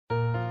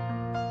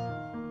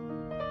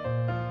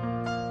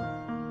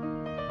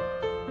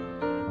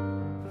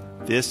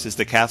This is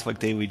the Catholic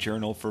Daily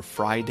Journal for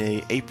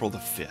Friday, April the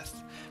 5th,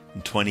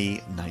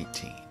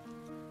 2019.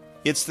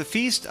 It's the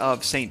feast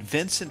of St.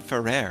 Vincent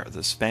Ferrer,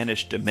 the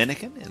Spanish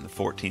Dominican in the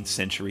 14th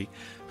century,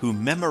 who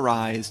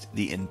memorized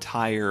the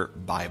entire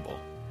Bible.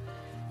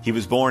 He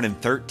was born in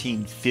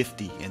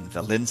 1350 in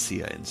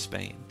Valencia in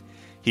Spain.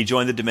 He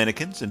joined the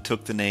Dominicans and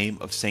took the name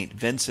of St.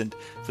 Vincent,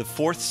 the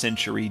 4th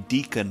century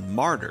deacon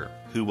martyr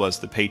who was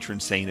the patron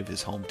saint of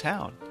his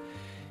hometown.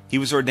 He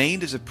was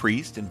ordained as a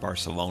priest in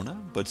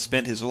Barcelona, but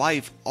spent his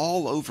life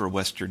all over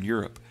Western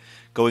Europe,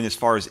 going as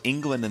far as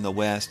England in the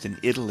west and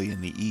Italy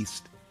in the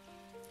east.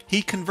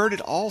 He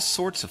converted all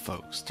sorts of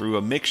folks through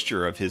a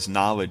mixture of his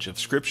knowledge of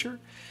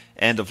Scripture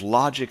and of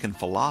logic and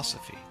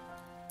philosophy.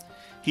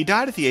 He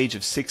died at the age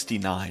of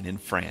 69 in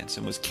France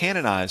and was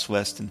canonized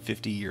less than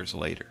 50 years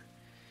later.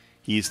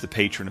 He is the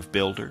patron of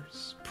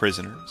builders,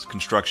 prisoners,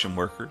 construction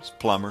workers,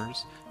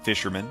 plumbers,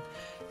 fishermen,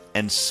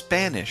 and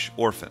Spanish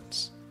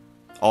orphans,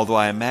 although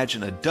I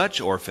imagine a Dutch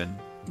orphan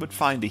would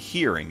find a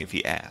hearing if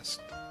he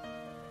asked.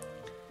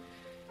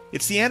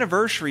 It's the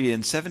anniversary in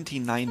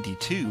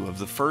 1792 of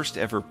the first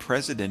ever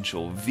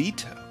presidential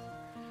veto.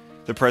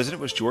 The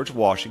president was George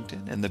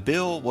Washington, and the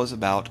bill was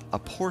about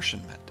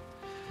apportionment.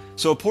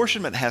 So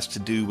apportionment has to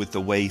do with the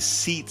way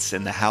seats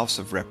in the House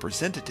of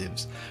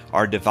Representatives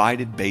are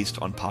divided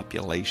based on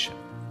population.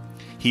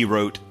 He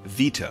wrote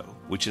veto,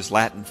 which is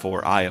Latin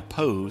for I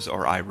oppose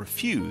or I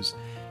refuse,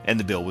 and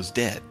the bill was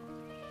dead.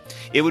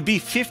 It would be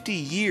 50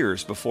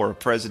 years before a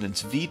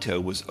president's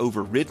veto was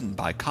overridden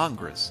by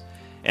Congress,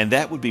 and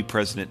that would be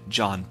President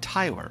John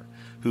Tyler,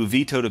 who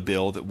vetoed a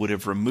bill that would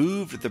have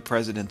removed the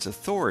president's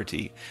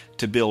authority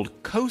to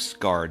build Coast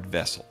Guard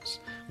vessels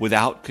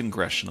without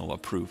congressional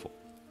approval.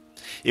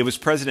 It was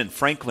President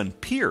Franklin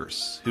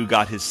Pierce who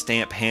got his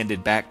stamp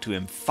handed back to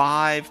him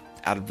 5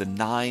 out of the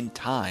 9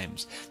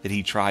 times that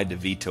he tried to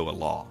veto a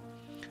law.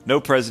 No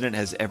president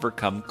has ever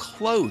come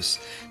close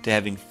to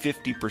having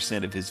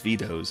 50% of his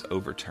vetoes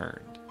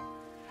overturned.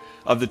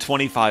 Of the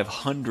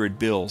 2,500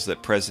 bills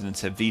that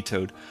presidents have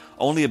vetoed,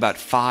 only about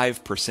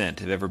 5%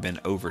 have ever been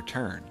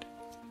overturned.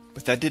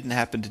 But that didn't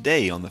happen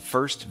today on the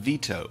first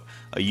veto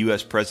a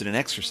U.S. president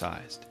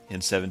exercised in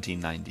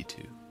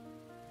 1792.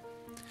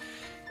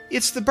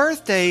 It's the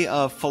birthday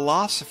of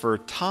philosopher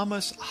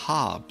Thomas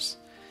Hobbes.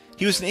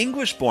 He was an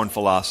English-born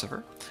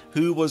philosopher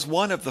who was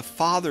one of the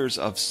fathers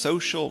of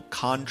social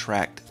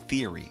contract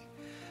theory.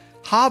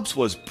 Hobbes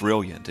was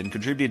brilliant and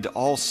contributed to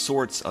all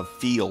sorts of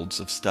fields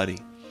of study.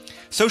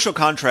 Social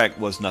contract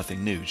was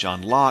nothing new.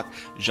 John Locke,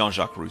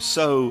 Jean-Jacques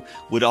Rousseau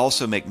would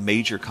also make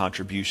major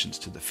contributions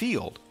to the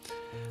field.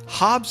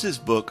 Hobbes's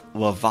book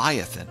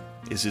Leviathan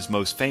is his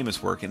most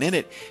famous work, and in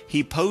it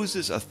he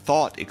poses a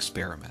thought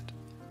experiment.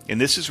 And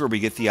this is where we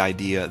get the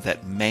idea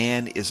that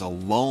man is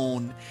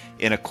alone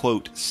in a,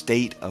 quote,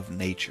 state of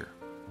nature.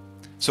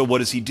 So what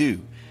does he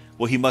do?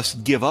 Well, he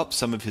must give up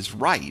some of his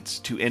rights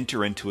to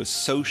enter into a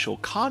social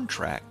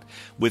contract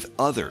with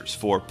others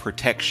for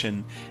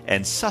protection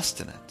and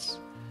sustenance.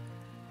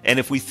 And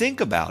if we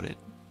think about it,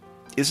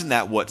 isn't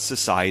that what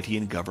society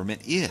and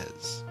government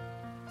is?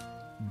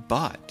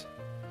 But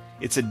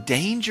it's a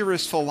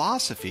dangerous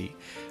philosophy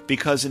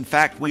because, in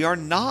fact, we are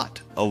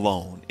not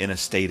alone in a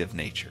state of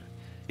nature.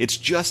 It's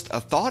just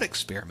a thought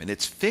experiment.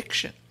 It's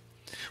fiction.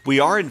 We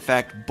are, in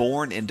fact,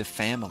 born into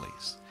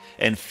families,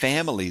 and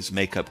families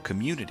make up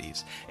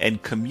communities,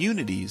 and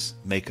communities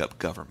make up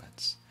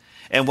governments.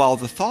 And while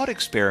the thought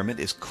experiment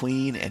is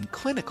clean and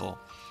clinical,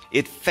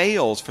 it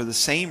fails for the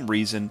same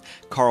reason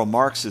Karl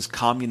Marx's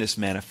Communist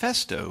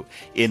Manifesto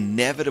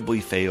inevitably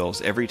fails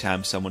every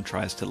time someone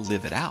tries to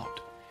live it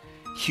out.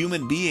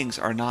 Human beings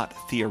are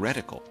not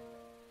theoretical.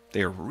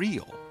 They're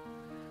real.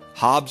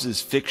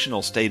 Hobbes's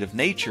fictional state of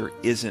nature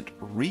isn't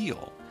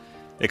real.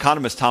 The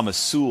economist Thomas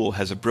Sowell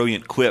has a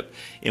brilliant quip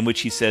in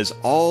which he says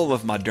all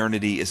of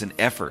modernity is an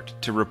effort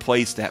to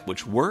replace that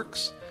which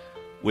works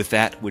with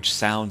that which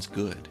sounds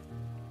good.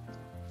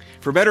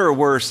 For better or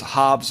worse,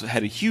 Hobbes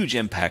had a huge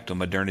impact on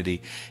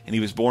modernity, and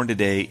he was born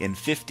today in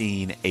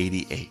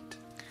 1588.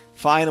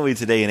 Finally,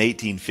 today in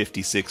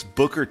 1856,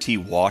 Booker T.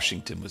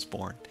 Washington was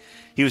born.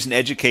 He was an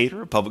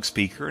educator, a public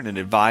speaker, and an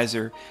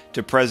advisor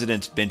to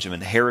Presidents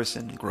Benjamin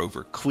Harrison,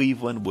 Grover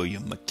Cleveland,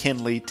 William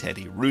McKinley,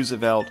 Teddy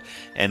Roosevelt,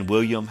 and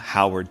William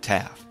Howard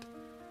Taft.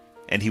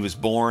 And he was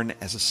born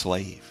as a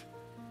slave.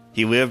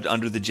 He lived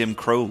under the Jim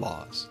Crow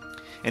laws,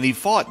 and he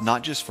fought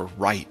not just for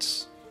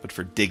rights, but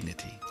for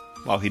dignity.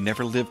 While he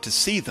never lived to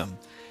see them,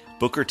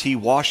 Booker T.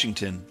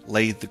 Washington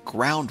laid the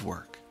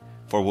groundwork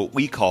for what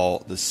we call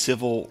the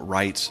Civil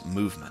Rights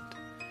Movement.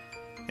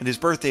 And his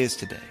birthday is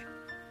today.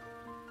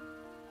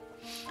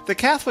 The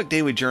Catholic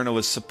Daily Journal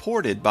is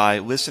supported by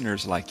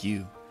listeners like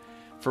you.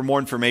 For more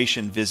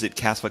information, visit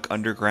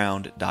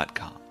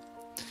CatholicUnderground.com.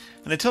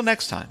 And until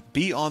next time,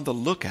 be on the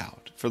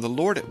lookout for the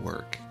Lord at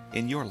work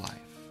in your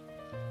life.